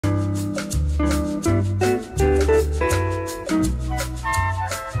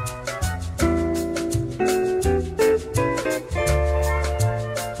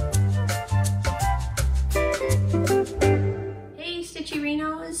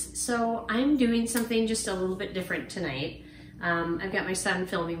friends. So I'm doing something just a little bit different tonight. I've got my son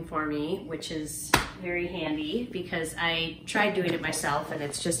filming for me, which is very handy because I tried doing it myself and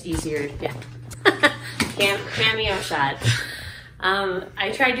it's just easier. Yeah, cameo shot.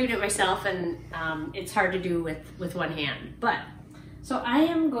 I tried doing it myself and it's hard to do with one hand. But so I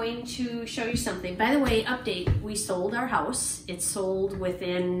am going to show you something. By the way, update, we sold our house. It sold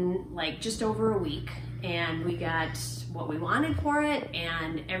within like just over a week and we got what we wanted for it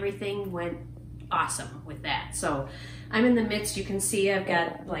and everything went awesome with that. So I'm in the midst, you can see I've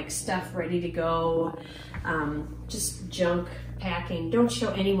got like stuff ready to go, just junk packing. Don't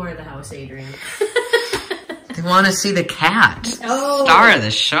show any more of the house, Adrian. They want to see the cat. Oh, star of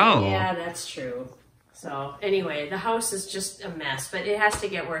the show. Yeah, that's true. So anyway, the house is just a mess, but it has to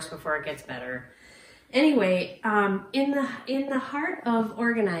get worse before it gets better. Anyway, in the heart of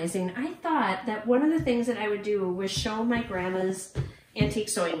organizing, I thought that one of the things that I would do was show my grandma's antique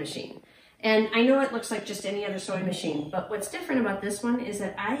sewing machine. And I know it looks like just any other sewing machine, but what's different about this one is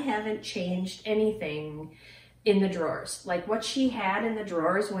that I haven't changed anything in the drawers. Like what she had in the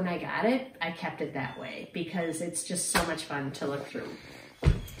drawers when I got it, I kept it that way because it's just so much fun to look through.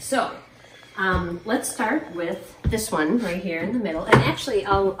 So let's start with this one right here in the middle. And actually,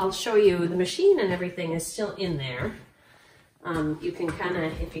 I'll show you the machine and everything is still in there. You can kind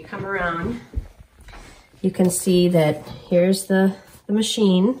of, if you come around, you can see that here's the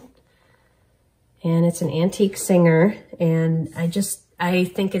machine. And it's an antique Singer, and I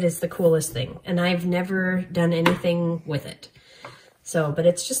think it is the coolest thing. And I've never done anything with it. So, but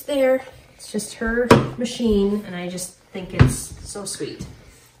it's just there. It's just her machine, and I just think it's so sweet.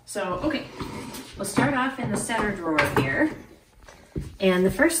 So, okay, we'll start off in the center drawer here. And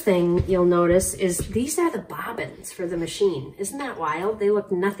the first thing you'll notice is these are the bobbins for the machine. Isn't that wild? They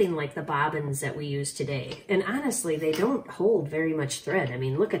look nothing like the bobbins that we use today. And honestly, they don't hold very much thread. I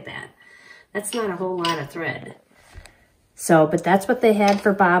mean, look at that. That's not a whole lot of thread. So, but that's what they had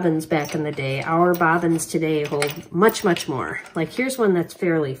for bobbins back in the day. Our bobbins today hold much, much more. Like here's one that's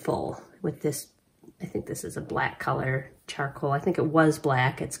fairly full with this, I think this is a black color charcoal. I think it was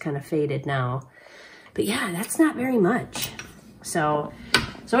black. It's kind of faded now. But yeah, that's not very much. So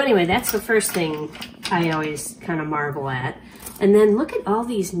anyway, that's the first thing I always kind of marvel at. And then look at all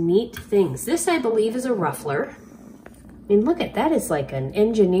these neat things. This, I believe, is a ruffler. I mean, look at that, is like an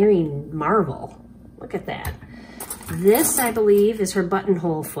engineering marvel. Look at that. This, I believe, is her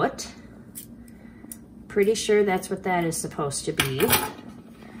buttonhole foot. Pretty sure that's what that is supposed to be.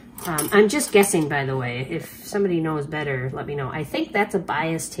 I'm just guessing, by the way. If somebody knows better, let me know. I think that's a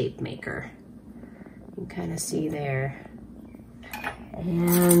bias tape maker. You can kind of see there.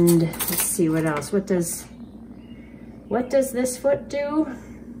 And let's see what else. What does this foot do?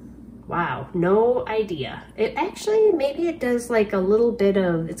 Wow, no idea. It actually, maybe it does like a little bit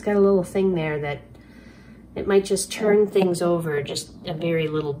of, it's got a little thing there that it might just turn things over just a very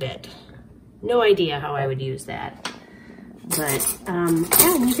little bit. No idea how I would use that. But,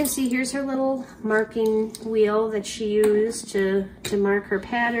 yeah, and you can see here's her little marking wheel that she used to mark her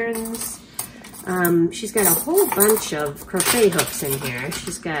patterns. She's got a whole bunch of crochet hooks in here.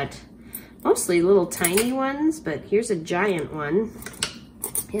 She's got mostly little tiny ones, but here's a giant one.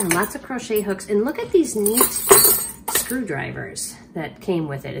 Yeah, lots of crochet hooks. And look at these neat screwdrivers that came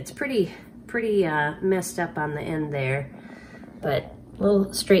with it. It's pretty messed up on the end there. But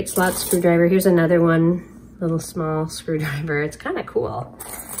little straight slot screwdriver. Here's another one, little small screwdriver. It's kind of cool.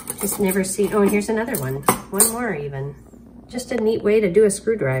 Just never seen, oh, and here's another one. One more even. Just a neat way to do a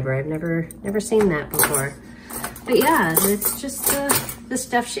screwdriver. I've never seen that before. But yeah, it's just the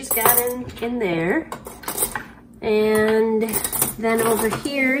stuff she's got in there. And then over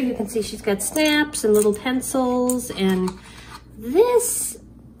here, you can see she's got snaps and little pencils. And this,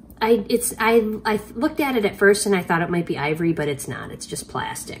 I looked at it at first and I thought it might be ivory, but it's not. It's just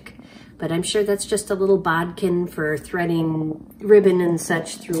plastic. But I'm sure that's just a little bodkin for threading ribbon and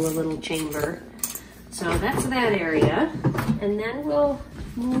such through a little chamber. So that's that area. And then we'll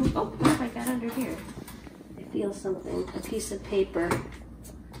move, oh, what have I got under here? I feel something, a piece of paper.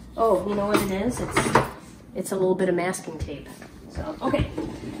 Oh, you know what it is? It's a little bit of masking tape. So, okay.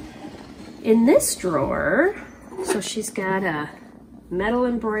 In this drawer, so she's got a metal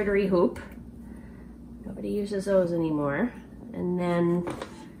embroidery hoop. Nobody uses those anymore. And then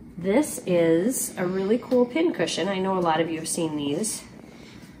this is a really cool pin cushion. I know a lot of you have seen these,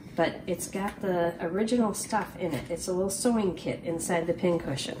 but it's got the original stuff in it. It's a little sewing kit inside the pin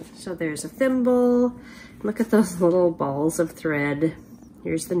cushion. So there's a thimble. Look at those little balls of thread.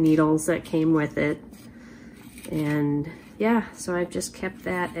 Here's the needles that came with it. And yeah, so I've just kept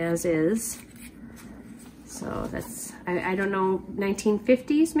that as is. So that's, I don't know,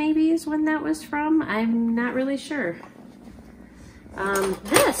 1950s maybe is when that was from. I'm not really sure.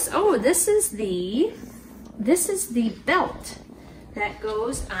 This is the belt that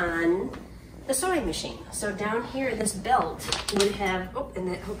goes on the sewing machine. So down here, this belt would have,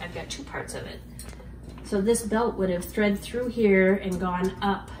 I've got two parts of it. So this belt would have thread through here and gone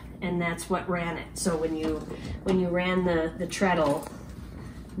up, and that's what ran it. So when you ran the treadle,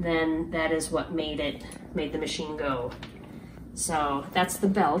 then that is what made the machine go. So that's the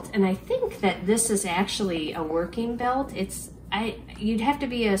belt, and I think that this is actually a working belt. You'd have to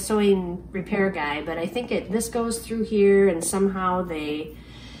be a sewing repair guy, but I think this goes through here, and somehow they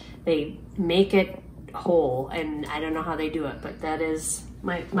make it whole, and I don't know how they do it, but that is,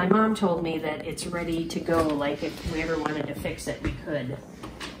 my mom told me that it's ready to go, like if we ever wanted to fix it, we could.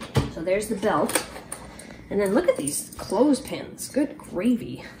 So there's the belt. And then look at these clothespins. Good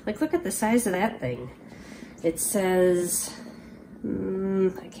gravy. Like, look at the size of that thing. It says,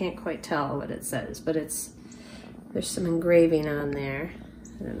 I can't quite tell what it says, but there's some engraving on there.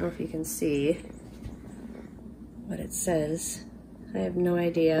 I don't know if you can see what it says. I have no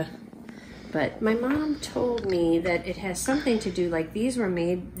idea. But my mom told me that it has something to do, like these were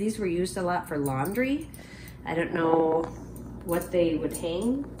used a lot for laundry. I don't know what they would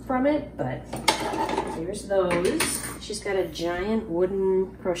hang from it, but here's those. She's got a giant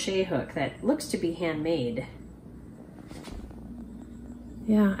wooden crochet hook that looks to be handmade.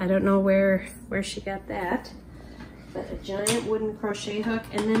 Yeah, I don't know where she got that, but a giant wooden crochet hook.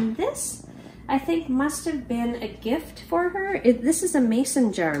 And then this, I think, must have been a gift for her. This is a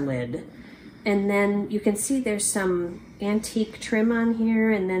mason jar lid. And then you can see there's some antique trim on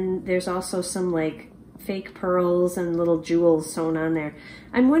here, and then there's also some like fake pearls and little jewels sewn on there.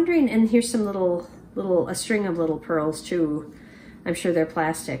 I'm wondering, and here's some a string of little pearls too. I'm sure they're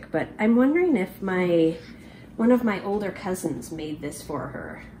plastic, but I'm wondering if one of my older cousins made this for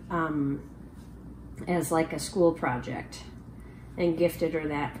her as like a school project and gifted her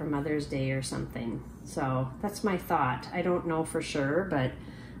that for Mother's Day or something. So that's my thought. I don't know for sure, but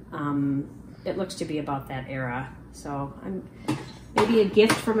it looks to be about that era. So maybe a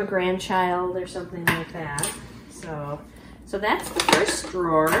gift from a grandchild or something like that. So that's the first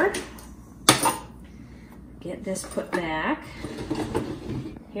drawer. Get this put back.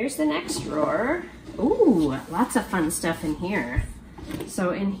 Here's the next drawer. Ooh, lots of fun stuff in here.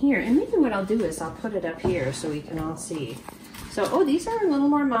 So in here, and maybe what I'll do is I'll put it up here so we can all see. So, these are a little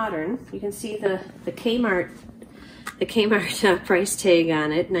more modern. You can see the Kmart price tag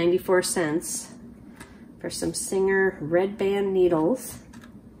on it, 94 cents for some Singer red band needles.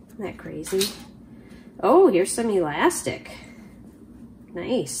 Isn't that crazy? Oh, here's some elastic.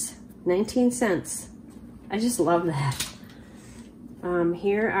 Nice, 19 cents. I just love that.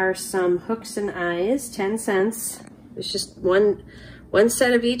 Here are some hooks and eyes, 10 cents. There's just one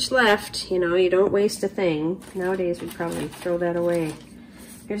set of each left. You know, you don't waste a thing. Nowadays, we'd probably throw that away.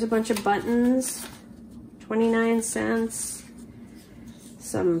 Here's a bunch of buttons, 29 cents.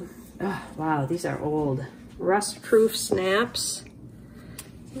 Some, oh, wow, these are old. Rust-proof snaps.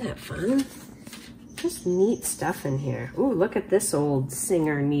 Isn't that fun? Just neat stuff in here. Ooh, look at this old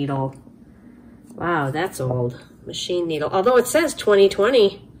Singer needle. Wow, that's old. Machine needle. Although it says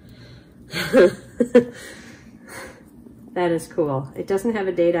 2020. That is cool. It doesn't have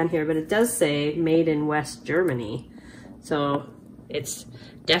a date on here, but it does say made in West Germany. So it's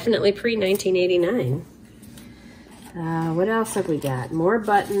definitely pre-1989. What else have we got? More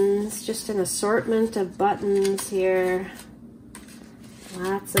buttons. Just an assortment of buttons here.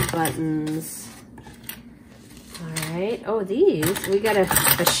 Lots of buttons. All right. Oh, these. We got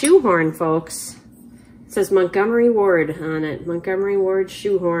a shoehorn, folks. It says Montgomery Ward on it. Montgomery Ward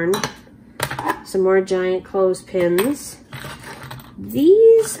shoehorn. Some more giant clothespins.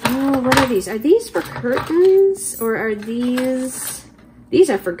 These, oh, what are these? Are these for curtains or are these? These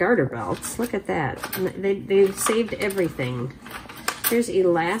are for garter belts. Look at that. They've saved everything. There's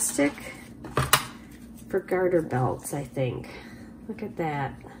elastic for garter belts, I think. Look at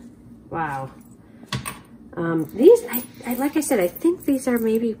that. Wow. These, like I said, I think these are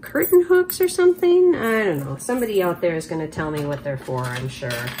maybe curtain hooks or something. I don't know. Somebody out there is going to tell me what they're for, I'm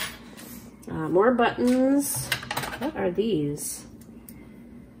sure. More buttons. What are these?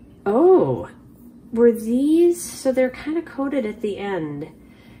 Oh, were these, so they're kind of coated at the end.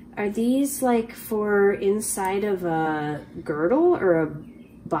 Are these like for inside of a girdle or a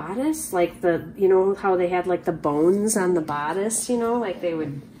bodice? Like you know how they had like the bones on the bodice, you know, like they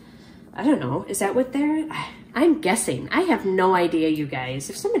would, I don't know. Is that what they're, I'm guessing. I have no idea, you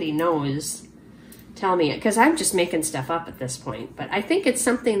guys. If somebody knows, tell me it, because I'm just making stuff up at this point. But I think it's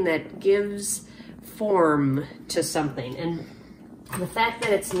something that gives form to something. And the fact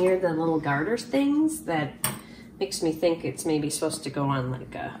that it's near the little garter things, that makes me think it's maybe supposed to go on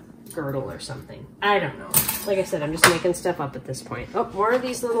like a girdle or something. I don't know. Like I said, I'm just making stuff up at this point. Oh, more of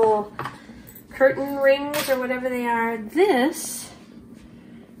these little curtain rings or whatever they are. This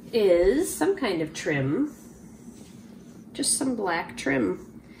is some kind of trim. Just some black trim.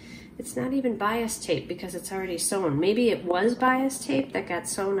 It's not even bias tape because it's already sewn. Maybe it was bias tape that got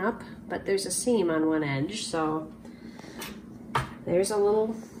sewn up, but there's a seam on one edge, so there's a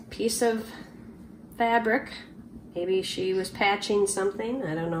little piece of fabric. Maybe she was patching something.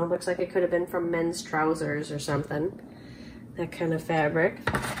 I don't know. Looks like it could have been from men's trousers or something. That kind of fabric.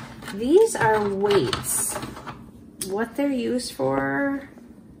 These are weights. What they're used for,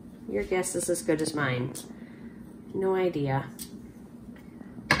 your guess is as good as mine. No idea.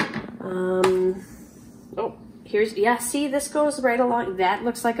 Oh, here's, yeah, see, this goes right along. That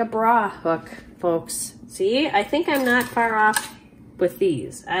looks like a bra hook, folks. See, I think I'm not far off with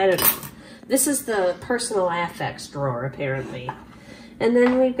these. I don't know. This is the personal affects drawer, apparently. And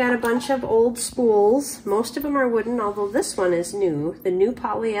then we've got a bunch of old spools. Most of them are wooden, although this one is new. The new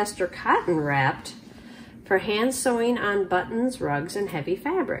polyester cotton wrapped for hand sewing on buttons, rugs, and heavy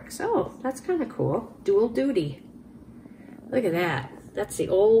fabrics. Oh, that's kind of cool. Dual duty. Look at that. That's the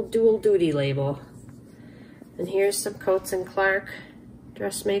old dual duty label. And here's some Coats and Clark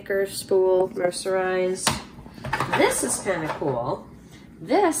dressmaker spool, mercerized. This is kind of cool.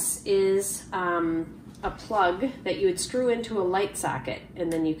 This is a plug that you would screw into a light socket,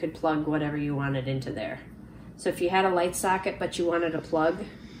 and then you could plug whatever you wanted into there. So if you had a light socket but you wanted a plug,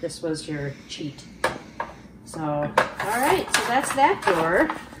 this was your cheat. So, all right, so that's that door.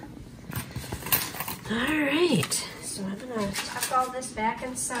 All right, so I'm gonna tuck all this back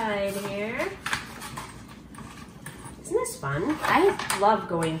inside here. Isn't this fun? I love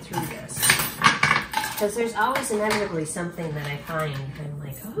going through this because there's always inevitably something that I find and I'm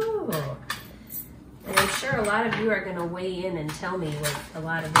like, oh. And I'm sure a lot of you are gonna weigh in and tell me what a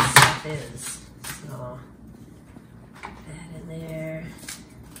lot of this stuff is. So, put that in there.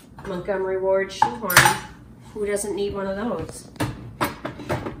 Montgomery Ward shoehorn. Who doesn't need one of those?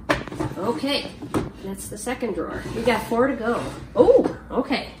 Okay, that's the second drawer. We got 4 to go. Oh,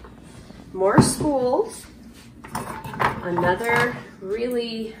 okay. More spools. Another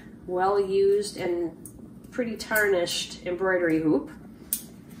really well-used and pretty tarnished embroidery hoop.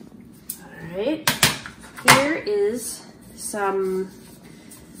 All right. Here is some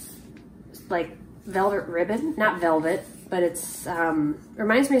like velvet ribbon, not velvet, but it's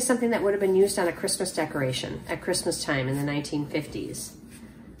reminds me of something that would have been used on a Christmas decoration at Christmas time in the 1950s.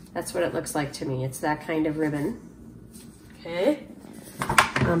 That's what it looks like to me. It's that kind of ribbon. Okay.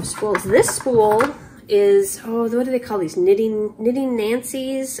 Spools. This spool is, oh, what do they call these? Knitting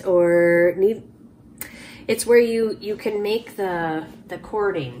Nancy's, or it's where you can make the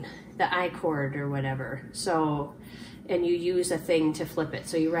cording, the I-cord or whatever. So, and you use a thing to flip it.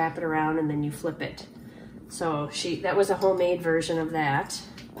 So you wrap it around and then you flip it. So that was a homemade version of that.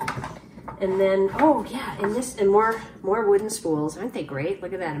 And then, oh yeah, and more wooden spools. Aren't they great?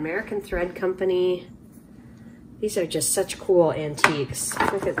 Look at that, American Thread Company. These are just such cool antiques.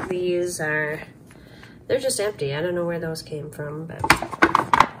 Look at these they're just empty. I don't know where those came from, but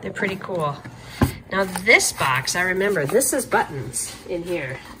they're pretty cool. Now this box, I remember, this is buttons in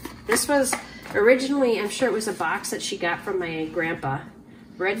here. This was originally, I'm sure it was a box that she got from my grandpa.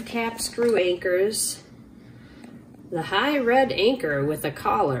 Red cap screw anchors. The high red anchor with a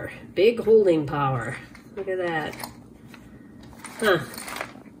collar. Big holding power. Look at that. Huh.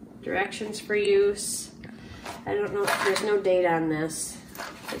 Directions for use. I don't know, there's no date on this.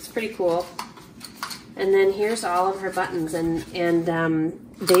 It's pretty cool. And then here's all of her buttons, and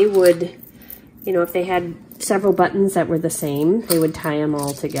they would, you know, if they had several buttons that were the same, they would tie them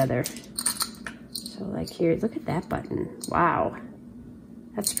all together. So like here, look at that button. Wow.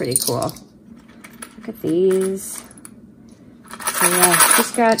 That's pretty cool. Look at these. So yeah,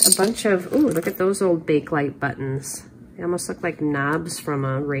 she's got a bunch of, ooh, look at those old Bakelite buttons. They almost look like knobs from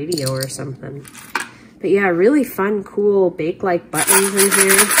a radio or something. But yeah, really fun, cool Bakelite buttons in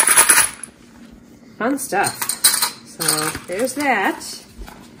here. Fun stuff. So there's that.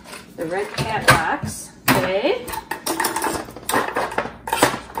 The red cat box. Okay.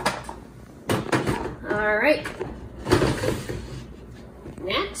 All right.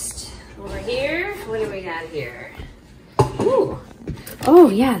 Next, over here, what do we got here? Ooh. Oh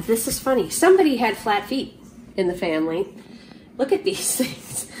yeah, this is funny. Somebody had flat feet in the family. Look at these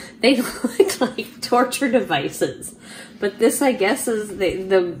things. They look like torture devices. But this, I guess, is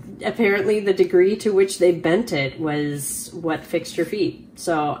apparently the degree to which they bent it was what fixed your feet.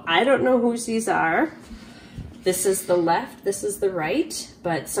 So I don't know whose these are. This is the left, this is the right,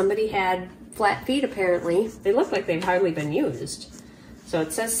 but somebody had flat feet apparently. They look like they've hardly been used. So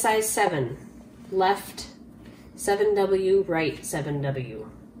it says size 7. Left 7W, right 7W.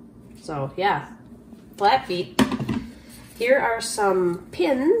 So yeah, flat feet. Here are some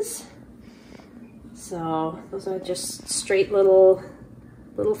pins. So those are just straight little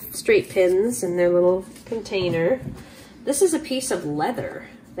straight pins in their little container. This is a piece of leather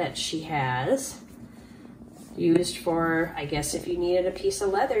that she has. Used for, I guess if you needed a piece of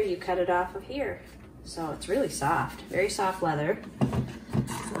leather, you cut it off of here. So it's really soft, very soft leather.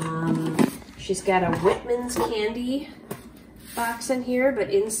 She's got a Whitman's candy box in here, but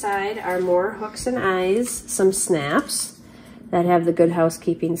inside are more hooks and eyes, some snaps that have the Good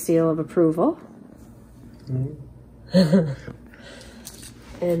Housekeeping seal of approval. And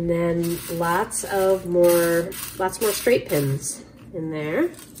then lots more straight pins in there.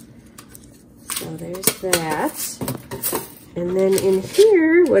 So there's that. And then in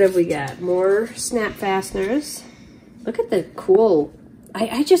here, what have we got? More snap fasteners. Look at the cool,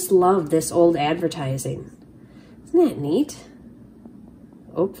 I just love this old advertising. Isn't that neat?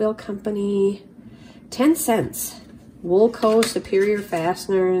 Oakville Company, 10 cents. Woolco Superior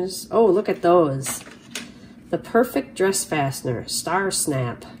Fasteners. Oh, look at those. The Perfect Dress Fastener, Star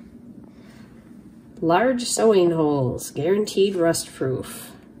Snap. Large sewing holes, guaranteed rust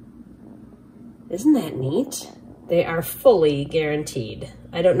proof. Isn't that neat? They are fully guaranteed.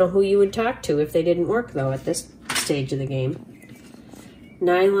 I don't know who you would talk to if they didn't work though at this stage of the game.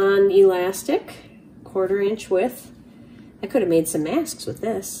 Nylon elastic, 1/4 inch width. I could have made some masks with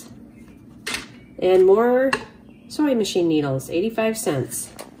this. And more sewing machine needles, 85 cents.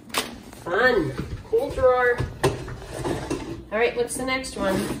 Fun, cool drawer. All right, what's the next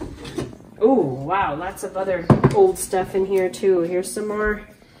one? Oh, wow, lots of other old stuff in here too. Here's some more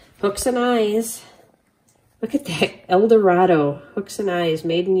hooks and eyes. Look at that, El Dorado, hooks and eyes,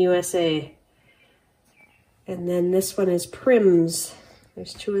 made in USA. And then this one is Prim's.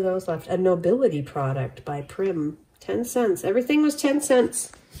 There's 2 of those left. A Nobility product by Prim, 10 cents. Everything was 10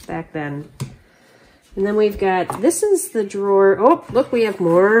 cents back then. And then we've got, this is the drawer. Oh, look, we have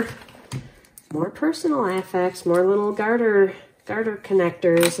more personal effects, more little garter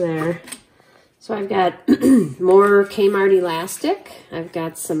connectors there. So I've got more Kmart elastic. I've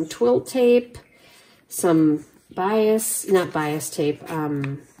got some twill tape, some binding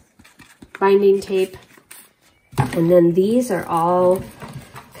tape. And then these are all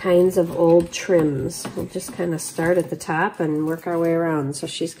kinds of old trims. We'll just kind of start at the top and work our way around. So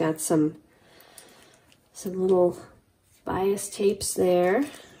she's got some little bias tapes there.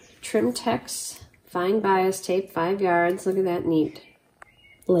 Trim Tex, fine bias tape, 5 yards. Look at that neat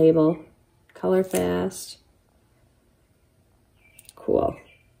label. Color fast. Cool.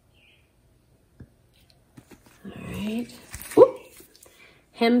 All right. Oop.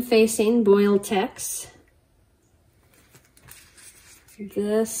 Hem facing Boyle Tex.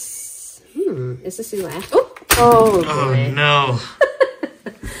 This, is this elastic? Oh boy. Oh no.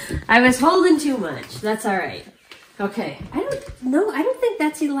 I was holding too much. That's all right. Okay. I don't think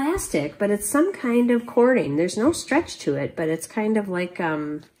that's elastic, but it's some kind of cording. There's no stretch to it, but it's kind of like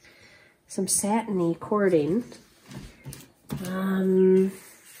some satiny cording.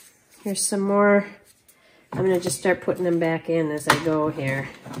 Here's some more. I'm going to just start putting them back in as I go here.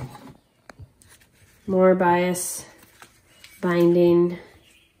 More bias binding.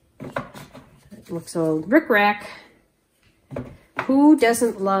 It looks old. Rickrack. Who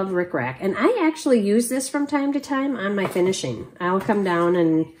doesn't love rickrack? And I actually use this from time to time on my finishing. I'll come down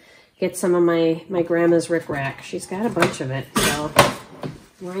and get some of my grandma's rickrack. She's got a bunch of it, so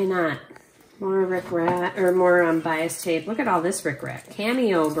why not? More rickrack, or more bias tape. Look at all this rickrack.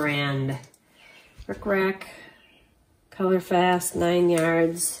 Cameo brand. Rickrack. Color fast, 9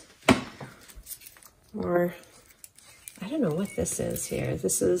 yards. More, I don't know what this is here.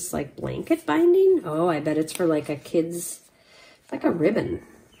 This is like blanket binding? Oh, I bet it's for like a kid's, like a ribbon.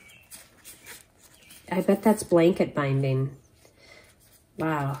 I bet that's blanket binding.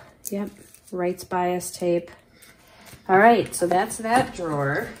 Wow. Yep. Wright's bias tape. All right, so that's that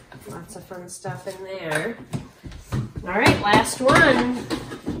drawer. Lots of fun stuff in there. All right, last one.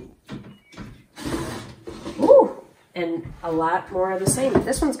 Ooh, and a lot more of the same.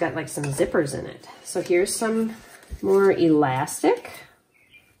 This one's got like some zippers in it. So here's some more elastic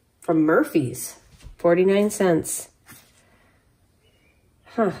from Murphy's, 49 cents.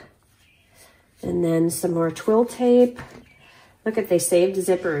 Huh. And then some more twill tape. Look at, they saved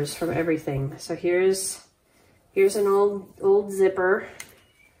zippers from everything. So here's an old zipper.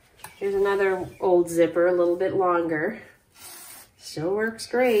 Here's another old zipper, a little bit longer. Still works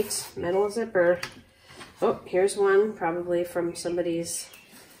great. Metal zipper. Oh, here's one probably from somebody's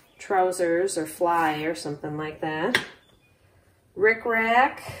trousers or fly or something like that. Rick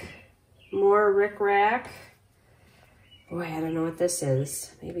rack. More rick rack. Boy, I don't know what this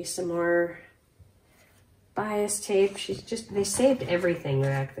is. Maybe some more bias tape. They saved everything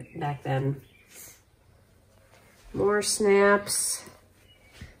back then. More snaps.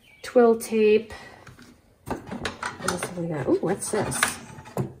 Twill tape. What else have we got? Oh, what's this?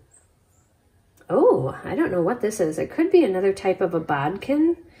 Oh, I don't know what this is. It could be another type of a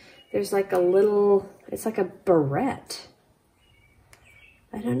bodkin. There's like a little, it's like a barrette.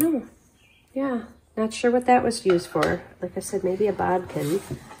 I don't know. Yeah, not sure what that was used for. Like I said, maybe a bodkin.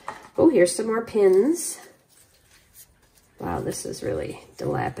 Oh, here's some more pins. Wow, this is really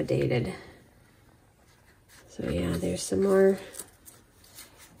dilapidated. So yeah, there's some more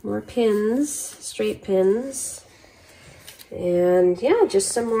pins, straight pins. And yeah, just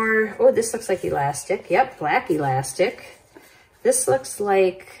some more. Oh, this looks like elastic. Yep, black elastic. This looks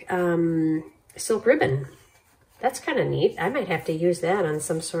like silk ribbon. That's kind of neat. I might have to use that on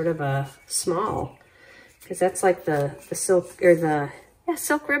some sort of a small, because that's like the silk, or yeah,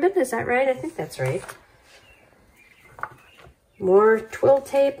 silk ribbon. Is that right? I think that's right. More twill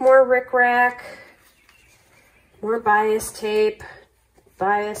tape, more rick rack, more bias tape,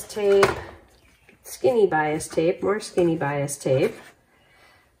 skinny bias tape, more skinny bias tape.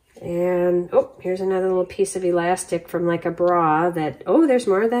 And, oh, here's another little piece of elastic from like a bra that, oh, there's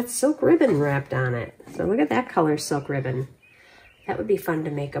more of that silk ribbon wrapped on it. So look at that color silk ribbon. That would be fun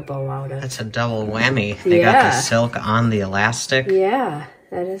to make a bow out of. That's a double whammy. They got the silk on the elastic. Yeah,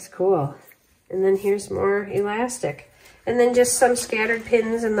 that is cool. And then here's more elastic. And then just some scattered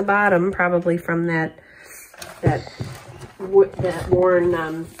pins in the bottom, probably from that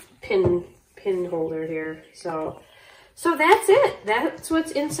worn pin holder here. So that's it. That's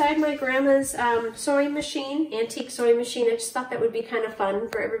what's inside my grandma's sewing machine, antique sewing machine. I just thought that would be kind of fun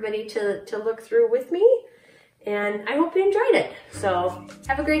for everybody to look through with me. And I hope you enjoyed it. So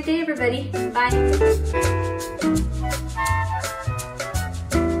have a great day, everybody. Bye.